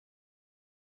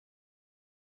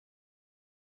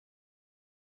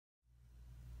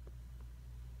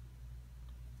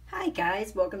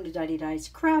guys, welcome to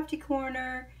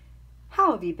didediscraftycorner.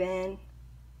 How have you been?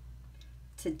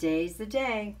 Today's the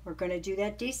day. We're going to do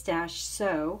that destash.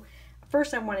 So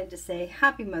first I wanted to say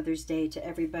Happy Mother's Day to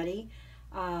everybody.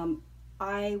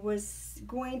 I was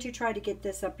going to try to get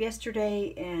this up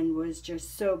yesterday and was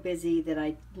just so busy that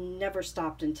I never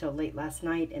stopped until late last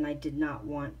night, and I did not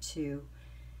want to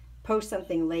post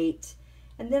something late.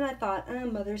 And then I thought,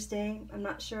 Mother's Day, I'm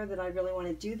not sure that I really want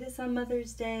to do this on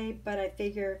Mother's Day, but I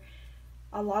figure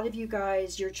a lot of you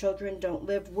guys, your children don't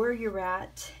live where you're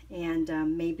at, and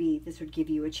maybe this would give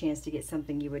you a chance to get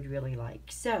something you would really like.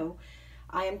 So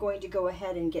I am going to go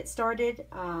ahead and get started.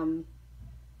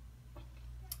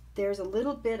 There's a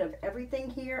little bit of everything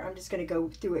here. I'm just going to go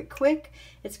through it quick.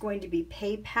 It's going to be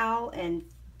PayPal and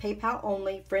PayPal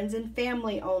only, friends and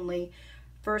family only,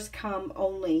 first come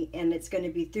only, and it's going to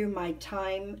be through my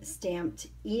time-stamped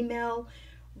email,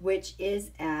 which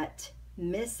is at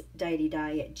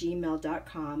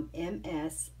missdidedie@gmail.com,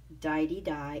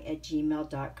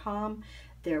 msdidedie@gmail.com.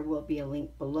 There will be a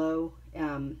link below.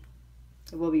 It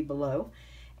will be below,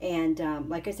 and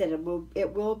like I said, it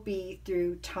will be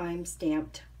through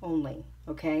time-stamped only.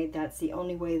 Okay, that's the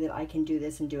only way that I can do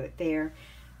this and do it fair.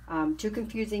 Too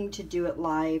confusing to do it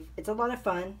live. It's a lot of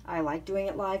fun. I like doing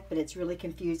it live, but it's really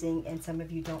confusing, and some of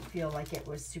you don't feel like it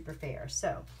was super fair.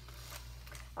 So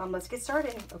let's get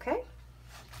started, okay?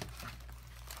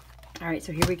 All right,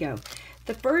 so here we go.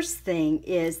 The first thing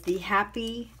is the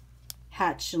Happy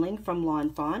Hatchling from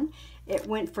Fawn. It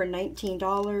went for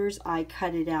 $19. I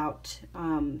cut it out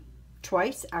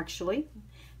twice, actually.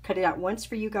 Cut it out once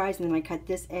for you guys, and then I cut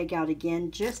this egg out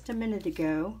again just a minute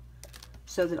ago,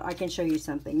 so that I can show you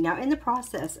something. Now, in the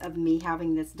process of me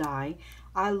having this die,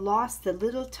 I lost the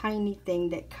little tiny thing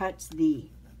that cuts the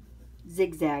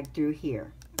zigzag through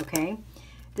here, okay?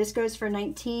 This goes for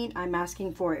 $19. I'm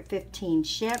asking for it $15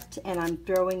 shipped, and I'm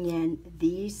throwing in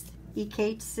these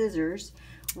EK scissors,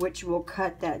 which will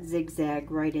cut that zigzag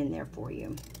right in there for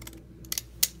you.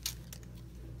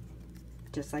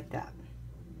 Just like that,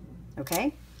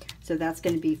 okay? So that's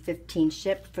going to be $15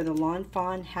 shipped for the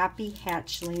Fawn Happy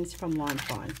Hatchlings from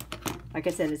Fawn. Like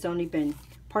I said, it's only been,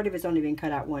 part of it's only been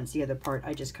cut out once. The other part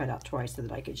I just cut out twice so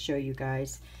that I could show you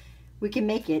guys. We can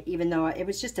make it, even though it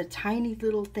was just a tiny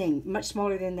little thing, much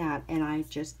smaller than that, and I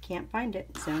just can't find it.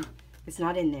 So it's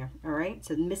not in there, all right?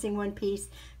 So missing one piece,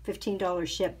 $15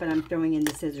 shipped, but I'm throwing in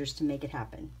the scissors to make it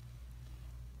happen.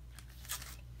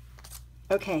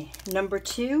 Okay, number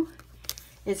 2.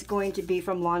 It's going to be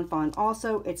from Fawn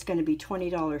also. It's going to be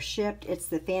 $20 shipped. It's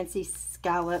the fancy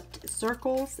scalloped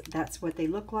circles. That's what they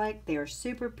look like. They are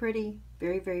super pretty,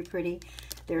 very, very pretty.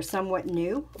 They're somewhat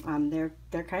new.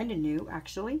 They're kind of new,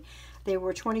 actually. They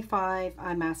were $25.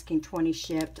 I'm asking $20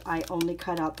 shipped. I only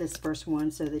cut out this first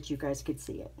one so that you guys could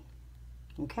see it.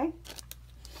 Okay.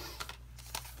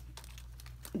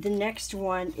 The next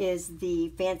one is the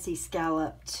fancy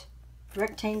scalloped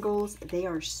rectangles. They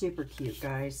are super cute,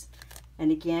 guys.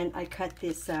 And again, I cut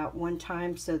this out one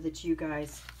time so that you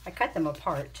guys, I cut them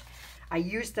apart. I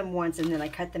used them once and then I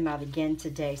cut them out again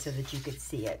today so that you could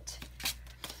see it.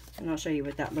 And I'll show you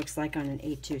what that looks like on an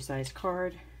A2 size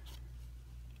card.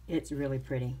 It's really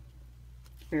pretty.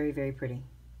 Very, very pretty.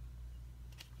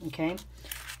 Okay,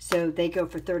 so they go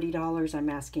for $30. I'm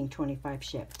asking $25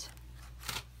 shipped.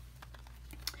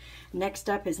 Next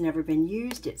up has never been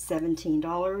used. It's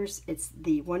 $17. It's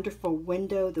the wonderful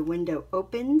window. The window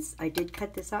opens. I did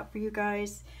cut this out for you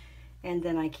guys, and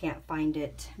then I can't find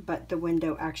it, but the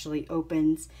window actually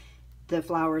opens. The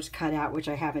flowers cut out, which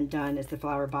I haven't done, is the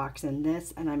flower box in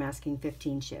this, and I'm asking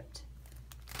 $15 shipped.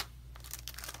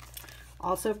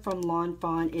 Also from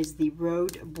Fawn is the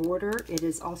road border. It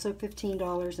is also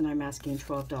 $15, and I'm asking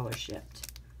 $12 shipped.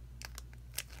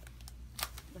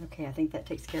 Okay, I think that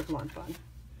takes care of Fawn.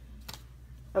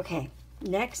 Okay,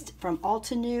 next from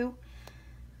altenew,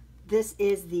 this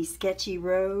is the Sketchy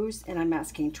Rose, and I'm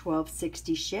asking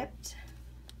 $12.60 shipped.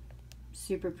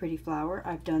 Super pretty flower.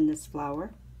 I've done this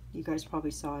flower. You guys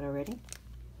probably saw it already.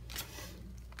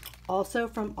 Also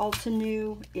from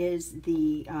altenew is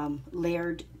the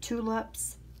layered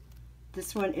tulips.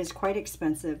 This one is quite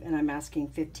expensive, and I'm asking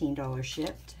 $15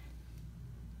 shipped.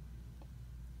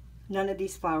 None of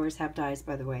these flowers have dies,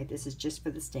 by the way. This is just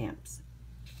for the stamps.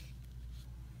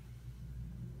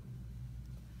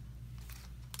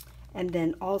 And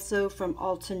then also from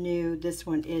altenew, this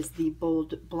one is the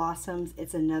Bold Blossoms.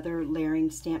 It's another layering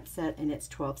stamp set, and it's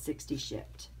 $12.60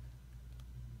 shipped.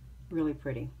 Really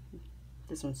pretty.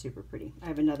 This one's super pretty. I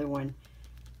have another one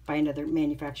by another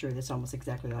manufacturer that's almost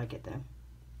exactly like it though.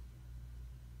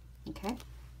 Okay.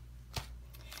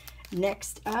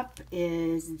 Next up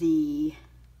is the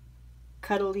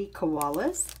Cuddly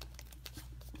Koalas.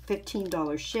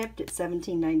 $15 shipped at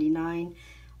 $17.99.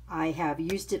 I have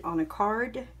used it on a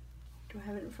card. Do I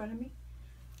have it in front of me?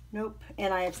 Nope.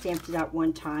 And I have stamped it out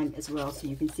one time as well, so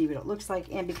you can see what it looks like,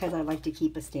 and because I like to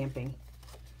keep a stamping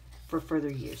for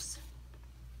further use.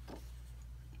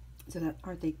 So that,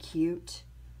 aren't they cute?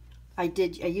 I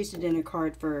used it in a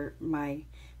card for my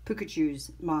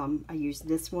Pikachu's mom. I used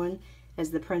this one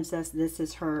as the princess, this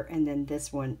is her, and then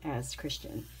this one as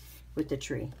Christian with the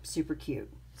tree. Super cute.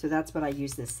 So that's what I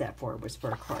used this set for, was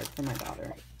for a card for my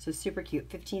daughter. So super cute.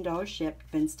 $15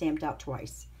 shipped, been stamped out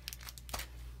twice.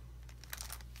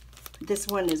 This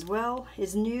one as well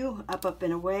is new, up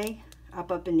and away,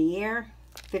 up in the air.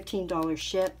 $15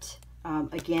 shipped.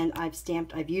 Again,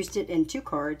 I've used it in 2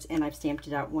 cards, and I've stamped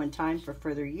it out one time for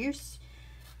further use.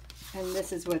 And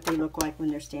this is what they look like when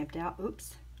they're stamped out.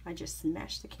 Oops, I just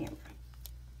smashed the camera.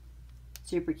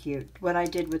 Super cute. What I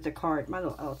did with the card, my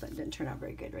little elephant didn't turn out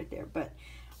very good right there, but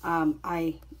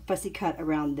I fussy cut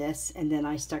around this, and then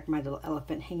I stuck my little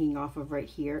elephant hanging off of right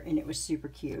here, and it was super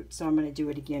cute. So I'm going to do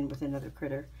it again with another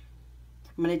critter.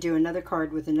 I'm going to do another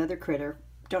card with another critter.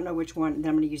 Don't know which one. Then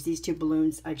I'm going to use these 2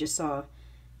 balloons. I just saw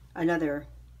another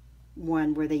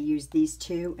one where they use these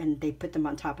 2 and they put them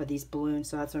on top of these balloons,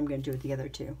 so that's what I'm going to do with the other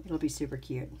 2. It'll be super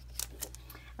cute.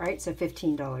 Alright, so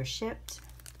 $15 shipped.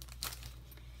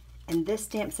 And this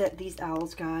stamp set, these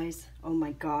owls, guys, oh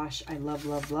my gosh, I love,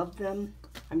 love, love them.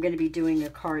 I'm going to be doing a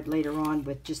card later on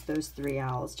with just those 3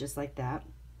 owls, just like that.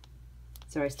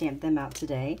 So I stamped them out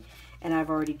today, and I've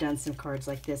already done some cards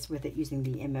like this with it using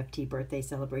the MFT birthday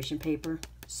celebration paper.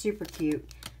 Super cute.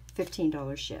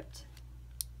 $15 shipped.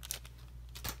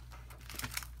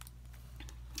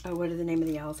 Oh, what are the name of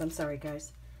the owls? I'm sorry,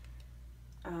 guys.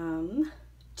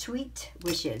 Tweet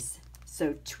Wishes.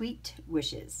 So Tweet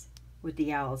Wishes with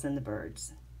the owls and the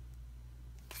birds.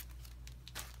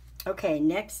 Okay,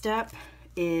 next up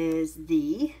is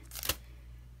the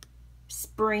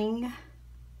Spring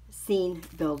Scene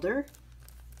Builder.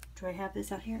 Do I have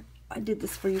this out here? I did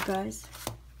this for you guys.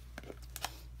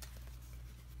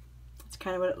 It's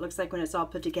kind of what it looks like when it's all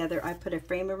put together. I put a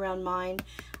frame around mine.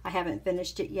 I haven't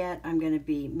finished it yet. I'm going to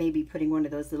be maybe putting one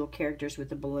of those little characters with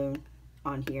the balloon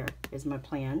on here is my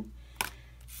plan.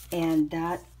 And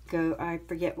that I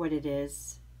forget what it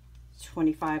is.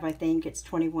 25, I think. It's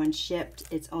 21 shipped.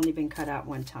 It's only been cut out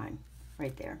one time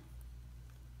right there.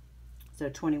 So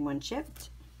 21 shipped.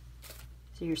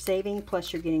 So you're saving,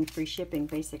 plus you're getting free shipping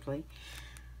basically.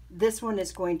 This one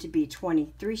is going to be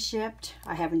 23 shipped.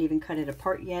 I haven't even cut it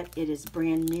apart yet. It is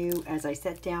brand new. As I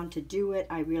sat down to do it,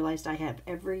 I realized I have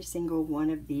every single one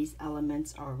of these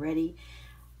elements already,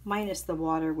 minus the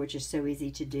water, which is so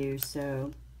easy to do.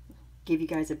 So give you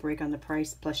guys a break on the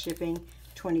price plus shipping.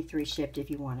 23 shipped if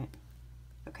you want it.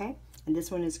 Okay, and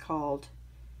this one is called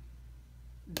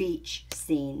Beach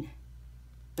Scene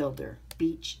Builder.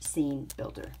 Beach Scene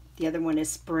Builder. The other one is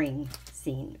Spring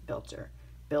Scene Builder.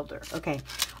 Okay,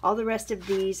 all the rest of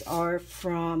these are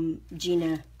from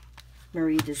Gina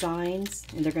Marie Designs,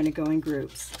 and they're going to go in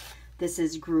groups. This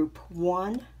is group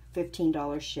 1,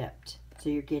 $15 shipped. So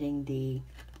you're getting the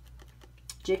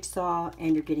jigsaw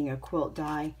and you're getting a quilt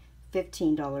die,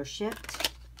 $15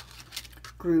 shipped.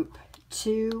 Group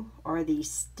 2 are the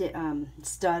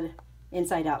stud,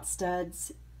 inside out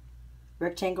studs,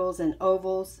 rectangles and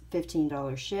ovals,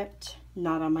 $15 shipped.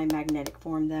 Not on my magnetic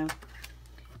form though.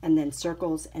 And then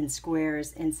circles and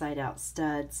squares, inside out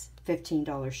studs,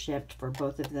 $15 shipped for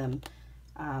both of them.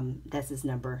 This is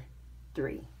number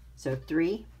 3. So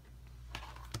 3,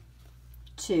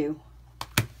 2,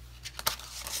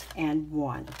 and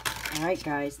 1. All right,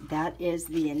 guys, that is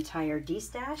the entire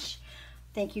D-stash.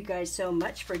 Thank you guys so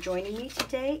much for joining me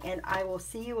today, and I will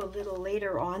see you a little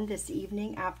later on this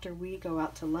evening after we go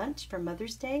out to lunch for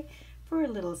Mother's Day for a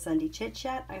little Sunday chit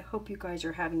chat. I hope you guys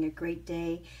are having a great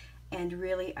day, and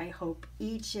really I hope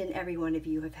each and every one of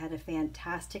you have had a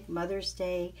fantastic Mother's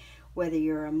Day, whether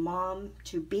you're a mom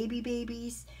to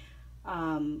babies,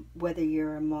 whether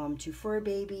you're a mom to fur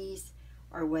babies,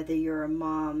 or whether you're a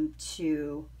mom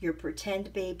to your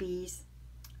pretend babies.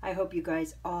 I hope you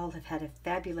guys all have had a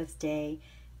fabulous day,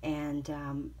 and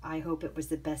I hope it was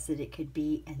the best that it could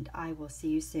be, and I will see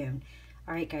you soon.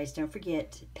 All right, guys, don't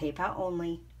forget, PayPal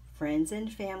only, friends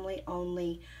and family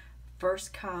only,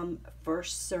 first come,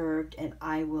 first served, and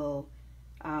I will,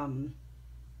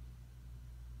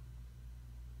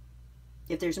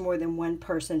 if there's more than one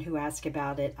person who asks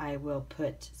about it, I will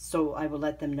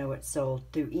let them know it's sold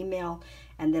through email,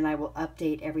 and then I will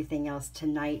update everything else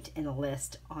tonight in a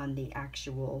list on the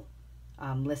actual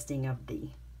listing of the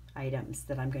items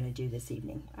that I'm going to do this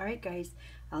evening. All right, guys,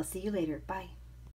 I'll see you later. Bye.